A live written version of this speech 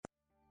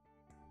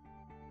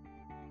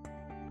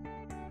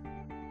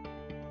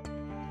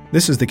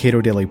This is the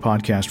Cato Daily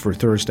Podcast for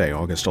Thursday,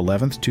 August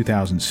 11th,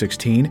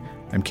 2016.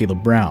 I'm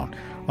Caleb Brown.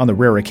 On the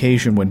rare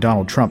occasion when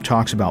Donald Trump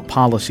talks about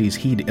policies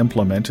he'd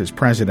implement as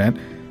president,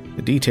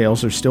 the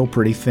details are still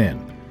pretty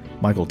thin.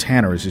 Michael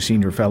Tanner is a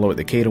senior fellow at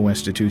the Cato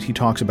Institute. He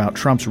talks about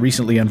Trump's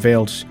recently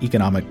unveiled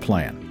economic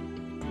plan.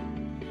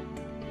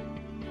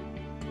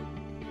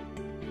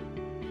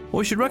 Well,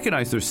 we should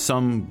recognize there's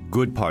some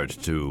good parts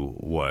to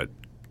what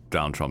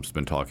Donald Trump's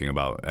been talking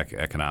about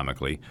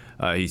economically.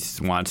 He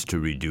wants to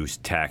reduce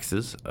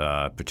taxes,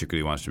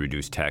 particularly wants to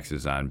reduce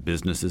taxes on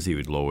businesses. He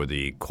would lower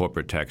the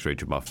corporate tax rate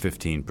to about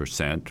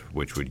 15%,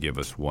 which would give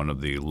us one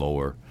of the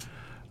lower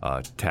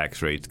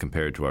tax rates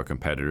compared to our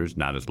competitors,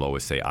 not as low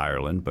as, say,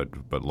 Ireland,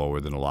 but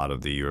lower than a lot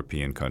of the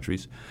European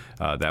countries.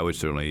 That would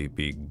certainly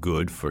be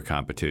good for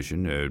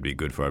competition. It would be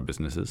good for our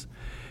businesses.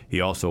 He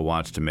also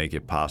wants to make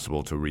it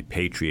possible to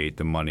repatriate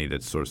the money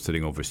that's sort of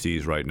sitting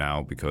overseas right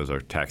now because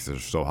our taxes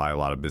are so high. A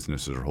lot of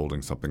businesses are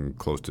holding something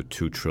close to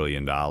 $2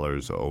 trillion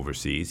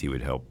overseas. He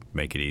would help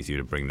make it easier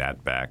to bring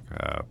that back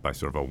by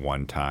sort of a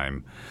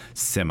one-time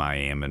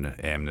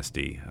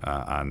semi-amnesty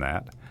on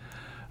that.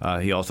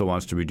 He also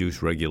wants to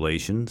reduce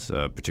regulations,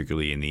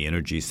 particularly in the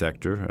energy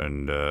sector,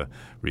 and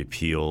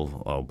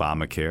repeal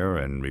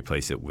Obamacare and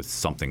replace it with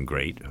something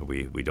great.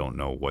 We don't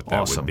know what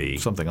that would be.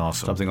 Something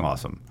awesome. Something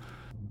awesome.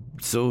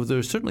 So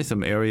there's certainly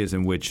some areas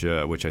in which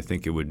I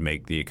think it would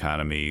make the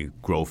economy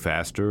grow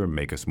faster and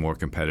make us more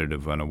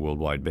competitive on a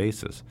worldwide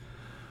basis.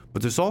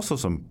 But there's also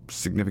some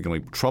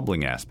significantly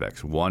troubling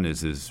aspects. One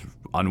is his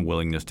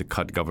unwillingness to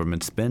cut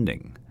government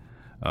spending.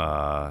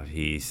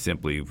 He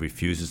simply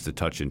refuses to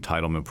touch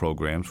entitlement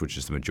programs, which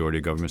is the majority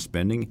of government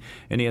spending,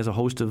 and he has a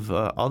host of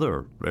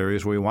other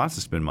areas where he wants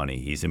to spend money.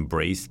 He's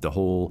embraced the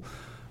whole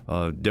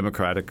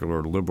democratic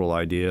or liberal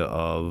idea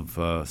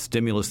of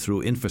stimulus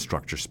through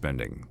infrastructure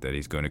spending, that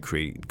he's going to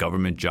create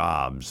government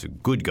jobs,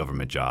 good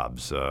government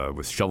jobs,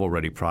 with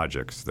shovel-ready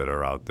projects that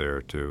are out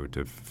there to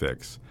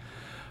fix.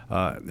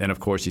 And,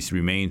 of course, he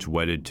remains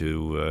wedded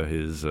to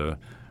his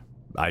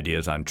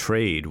ideas on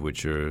trade,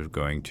 which are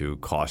going to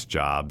cost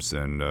jobs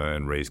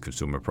and raise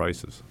consumer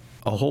prices.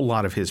 A whole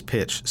lot of his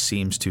pitch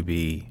seems to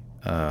be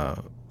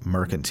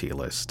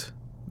mercantilist.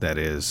 That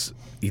is,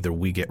 either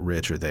we get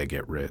rich or they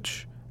get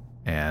rich.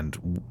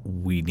 And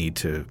we need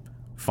to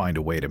find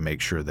a way to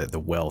make sure that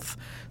the wealth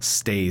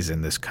stays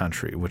in this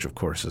country, which, of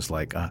course, is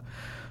like a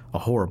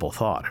horrible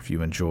thought if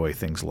you enjoy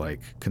things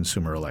like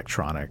consumer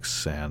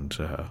electronics and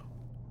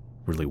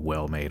really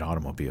well-made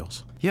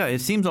automobiles. Yeah, it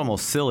seems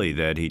almost silly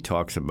that he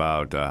talks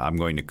about I'm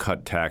going to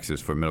cut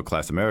taxes for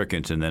middle-class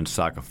Americans and then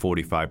sock a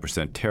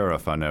 45%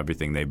 tariff on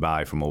everything they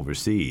buy from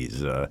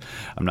overseas. I'm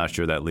not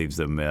sure that leaves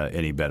them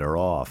any better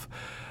off.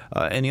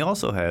 And he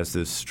also has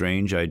this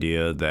strange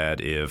idea that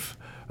if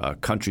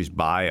countries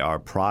buy our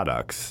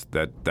products,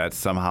 that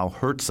somehow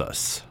hurts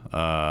us,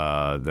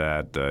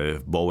 that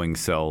if Boeing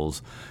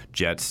sells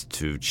jets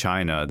to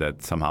China,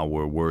 that somehow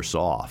we're worse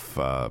off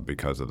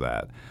because of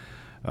that.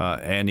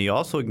 And he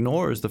also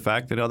ignores the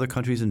fact that other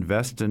countries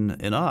invest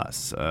in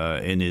us.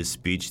 In his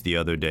speech the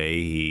other day,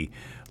 he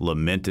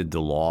lamented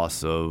the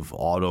loss of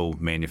auto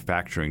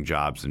manufacturing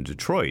jobs in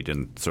Detroit,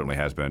 and certainly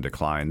has been a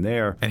decline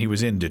there. And he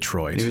was in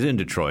Detroit. He was in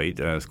Detroit,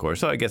 of course.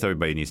 So I guess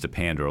everybody needs to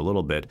pander a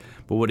little bit.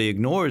 But what he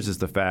ignores is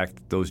the fact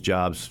that those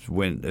jobs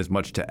went as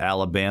much to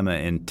Alabama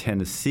and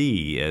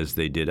Tennessee as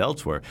they did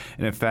elsewhere.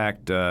 And in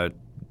fact,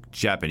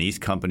 Japanese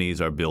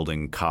companies are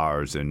building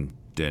cars in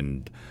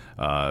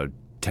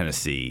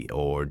Tennessee,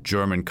 or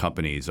German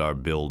companies are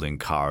building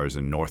cars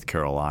in North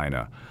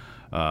Carolina.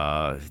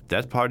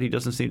 That part he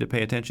doesn't seem to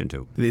pay attention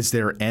to. Is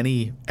there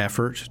any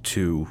effort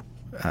to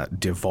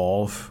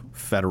devolve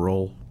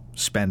federal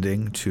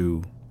spending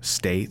to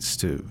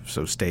states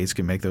so states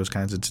can make those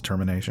kinds of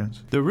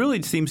determinations? There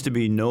really seems to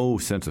be no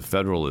sense of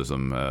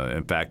federalism.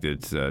 In fact,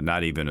 it's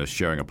not even a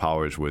sharing of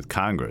powers with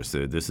Congress.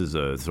 This is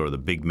a sort of the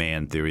big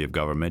man theory of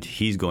government.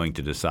 He's going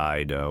to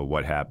decide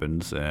what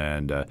happens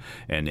and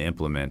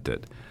implement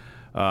it.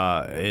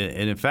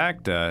 And in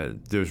fact,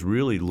 there's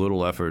really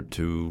little effort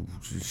to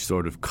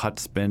sort of cut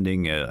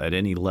spending at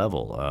any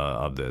level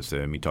of this.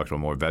 I mean, he talks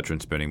about more veteran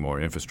spending, more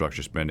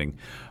infrastructure spending,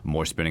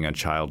 more spending on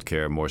child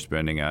care, more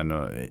spending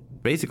on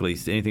basically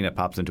anything that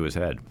pops into his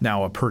head.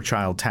 Now, a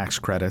per-child tax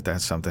credit,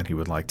 that's something he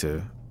would like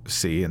to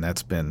see, and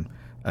that's been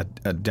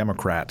a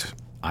Democrat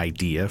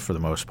idea for the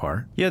most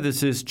part. Yeah,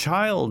 his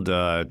child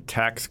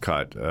tax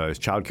cut, his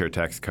child care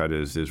tax cut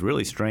is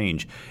really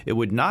strange. It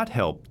would not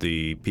help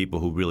the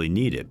people who really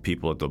need it,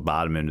 people at the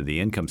bottom end of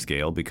the income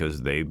scale,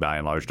 because they, by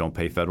and large, don't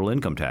pay federal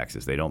income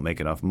taxes. They don't make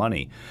enough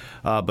money.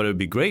 But it would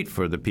be great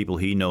for the people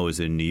he knows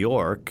in New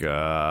York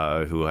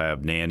who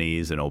have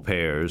nannies and au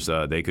pairs.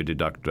 They could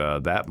deduct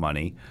that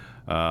money.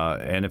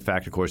 And in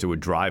fact, of course, it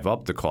would drive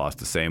up the cost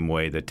the same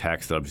way that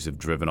tax subsidies have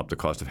driven up the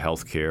cost of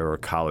health care or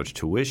college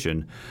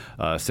tuition.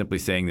 Simply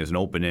saying there's an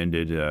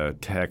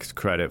open-ended tax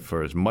credit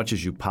for as much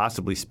as you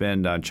possibly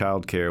spend on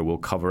child care, we'll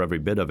cover every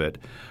bit of it.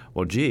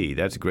 Well, gee,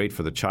 that's great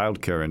for the child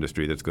care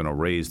industry that's going to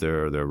raise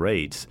their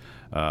rates,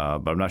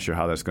 but I'm not sure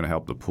how that's going to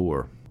help the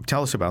poor.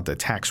 Tell us about the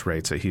tax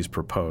rates that he's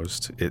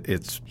proposed.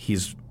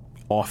 He's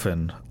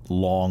often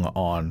long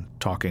on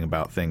talking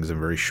about things and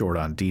very short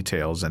on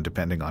details, and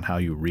depending on how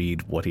you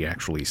read what he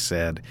actually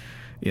said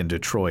in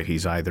Detroit,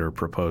 he's either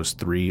proposed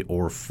 3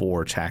 or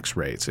 4 tax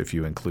rates if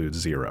you include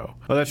 0.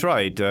 Well, that's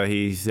right.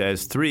 He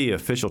has 3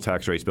 official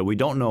tax rates, but we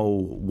don't know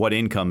what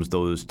incomes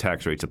those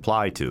tax rates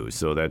apply to,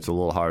 so that's a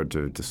little hard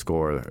to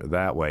score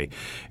that way.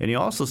 And he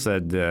also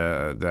said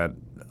that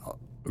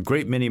a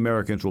great many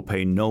Americans will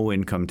pay no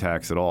income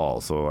tax at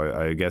all. So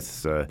I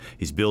guess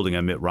he's building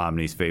on Mitt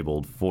Romney's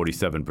fabled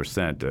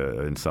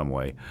 47% in some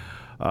way.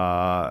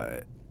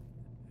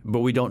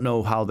 But we don't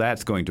know how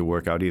that's going to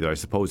work out either. I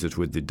suppose it's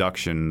with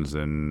deductions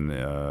and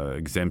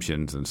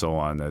exemptions and so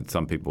on that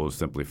some people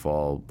simply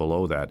fall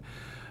below that.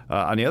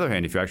 On the other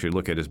hand, if you actually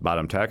look at his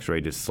bottom tax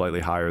rate, it's slightly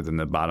higher than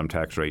the bottom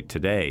tax rate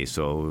today.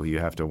 So you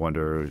have to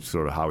wonder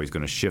sort of how he's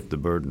going to shift the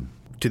burden.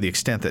 To the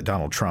extent that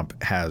Donald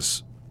Trump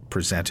has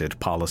presented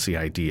policy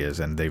ideas,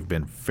 and they've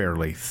been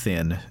fairly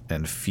thin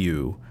and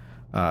few,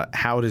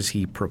 how does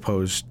he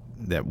propose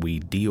that we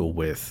deal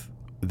with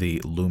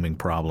the looming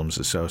problems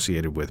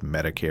associated with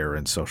Medicare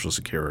and Social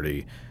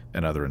Security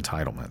and other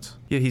entitlements?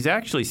 Yeah, he's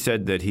actually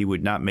said that he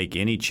would not make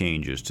any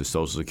changes to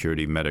Social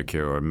Security,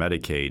 Medicare, or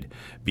Medicaid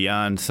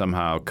beyond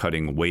somehow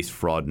cutting waste,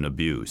 fraud, and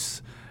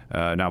abuse.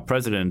 Now,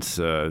 presidents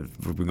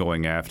have been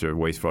going after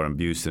waste, fraud, and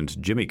abuse since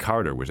Jimmy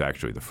Carter was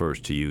actually the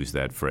first to use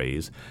that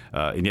phrase,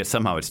 and yet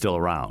somehow it's still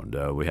around.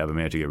 We haven't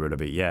managed to get rid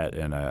of it yet,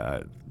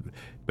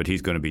 but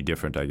he's going to be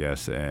different, I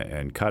guess,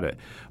 and cut it.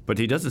 But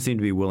he doesn't seem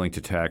to be willing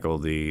to tackle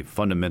the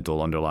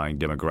fundamental underlying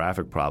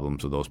demographic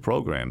problems of those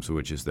programs,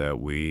 which is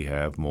that we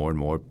have more and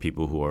more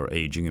people who are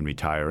aging and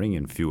retiring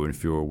and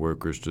fewer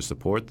workers to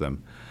support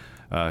them.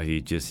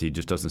 He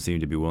just doesn't seem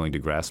to be willing to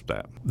grasp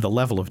that. The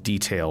level of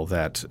detail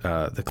that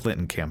the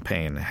Clinton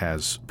campaign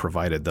has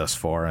provided thus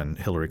far, and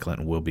Hillary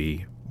Clinton will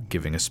be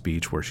giving a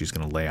speech where she's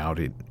going to lay out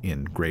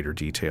in greater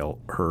detail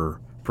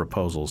her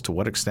proposals. To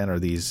what extent are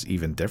these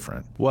even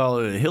different? Well,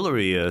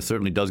 Hillary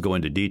certainly does go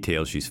into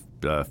detail. She's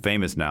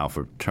famous now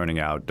for turning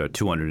out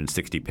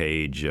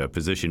 260-page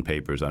position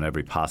papers on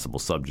every possible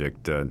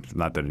subject,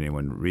 not that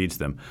anyone reads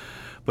them.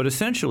 But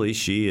essentially,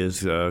 she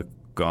is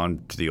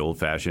gone to the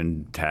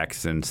old-fashioned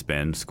tax and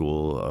spend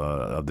school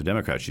of the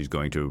Democrats. She's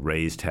going to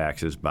raise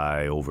taxes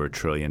by over $1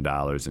 trillion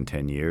in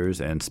 10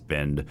 years and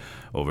spend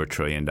over $1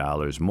 trillion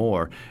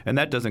more. And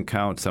that doesn't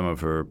count some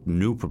of her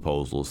new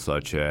proposals,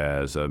 such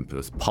as a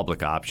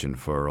public option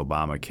for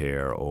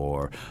Obamacare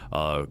or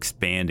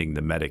expanding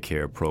the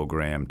Medicare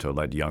program to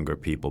let younger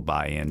people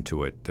buy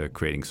into it,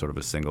 creating sort of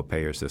a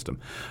single-payer system.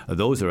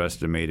 Those are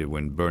estimated,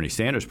 when Bernie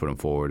Sanders put them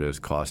forward, as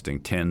costing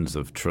tens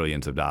of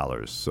trillions of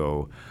dollars.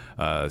 So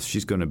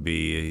she's going to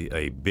be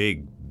a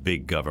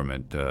big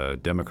government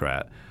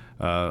Democrat.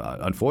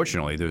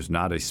 Unfortunately, there's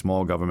not a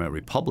small government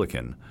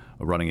Republican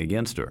running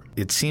against her.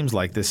 It seems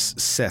like this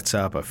sets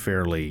up a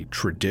fairly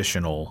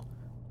traditional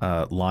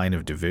line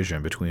of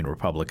division between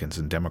Republicans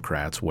and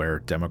Democrats, where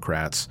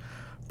Democrats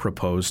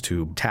propose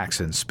to tax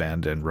and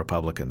spend and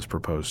Republicans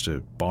propose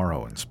to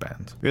borrow and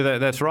spend. Yeah,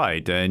 that's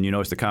right. And you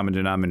notice the common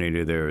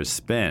denominator there is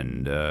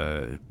spend.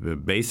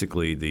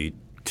 Basically, the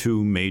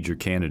two major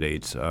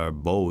candidates are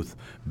both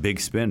big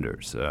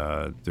spenders.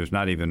 There's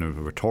not even a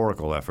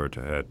rhetorical effort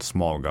at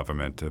small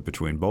government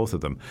between both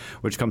of them,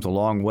 which comes a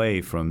long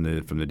way from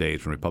the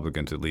days when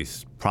Republicans at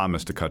least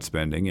promised to cut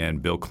spending,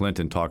 and Bill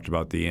Clinton talked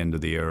about the end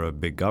of the era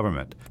of big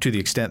government. To the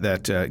extent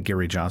that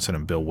Gary Johnson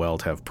and Bill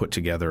Weld have put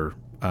together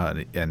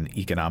an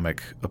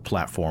economic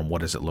platform,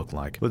 what does it look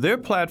like? Well, their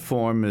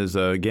platform is,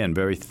 again,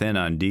 very thin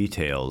on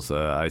details.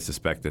 I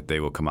suspect that they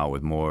will come out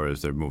with more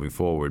as they're moving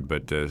forward,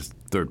 but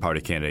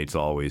third-party candidates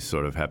always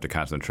sort of have to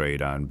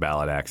concentrate on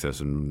ballot access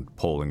and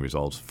polling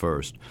results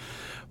first.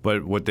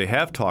 But what they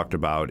have talked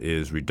about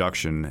is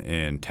reduction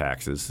in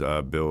taxes.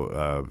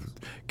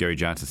 Gary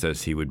Johnson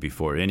says he would be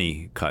for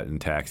any cut in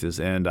taxes,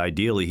 and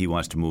ideally he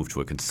wants to move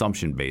to a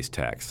consumption-based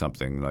tax,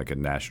 something like a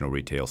national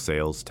retail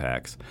sales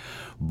tax.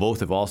 Both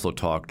have also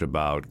talked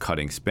about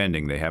cutting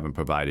spending. They haven't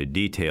provided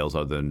details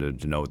other than to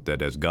denote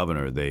that as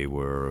governor they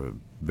were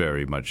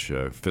very much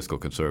fiscal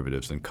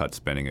conservatives and cut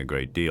spending a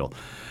great deal.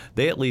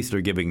 They at least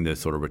are giving this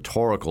sort of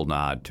rhetorical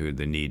nod to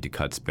the need to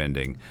cut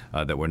spending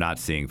that we're not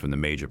seeing from the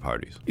major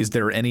parties. Is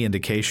there any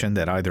indication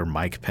that either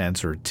Mike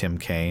Pence or Tim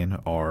Kaine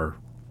are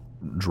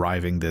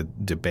driving the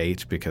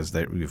debate? Because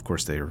they're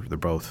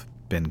both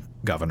been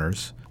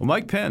governors. Well,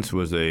 Mike Pence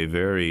was a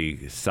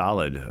very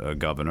solid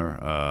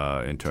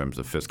governor in terms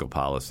of fiscal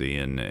policy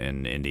in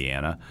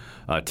Indiana.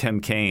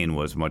 Tim Kaine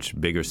was much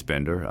bigger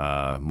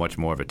spender, much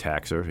more of a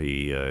taxer.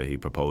 He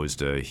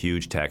proposed a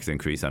huge tax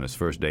increase on his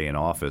first day in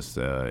office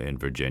in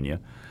Virginia.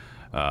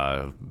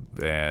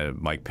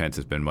 And Mike Pence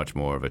has been much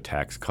more of a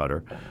tax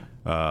cutter.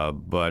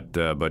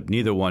 But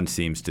neither one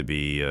seems to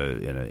be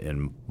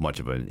in much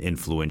of an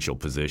influential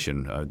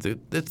position.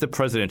 It's the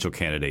presidential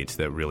candidates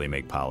that really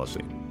make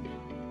policy.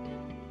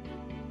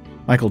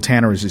 Michael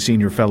Tanner is a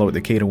senior fellow at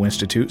the Cato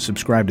Institute.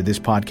 Subscribe to this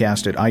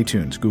podcast at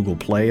iTunes, Google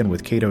Play, and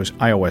with Cato's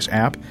iOS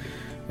app.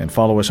 And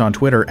follow us on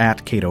Twitter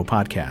at Cato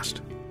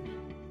Podcast.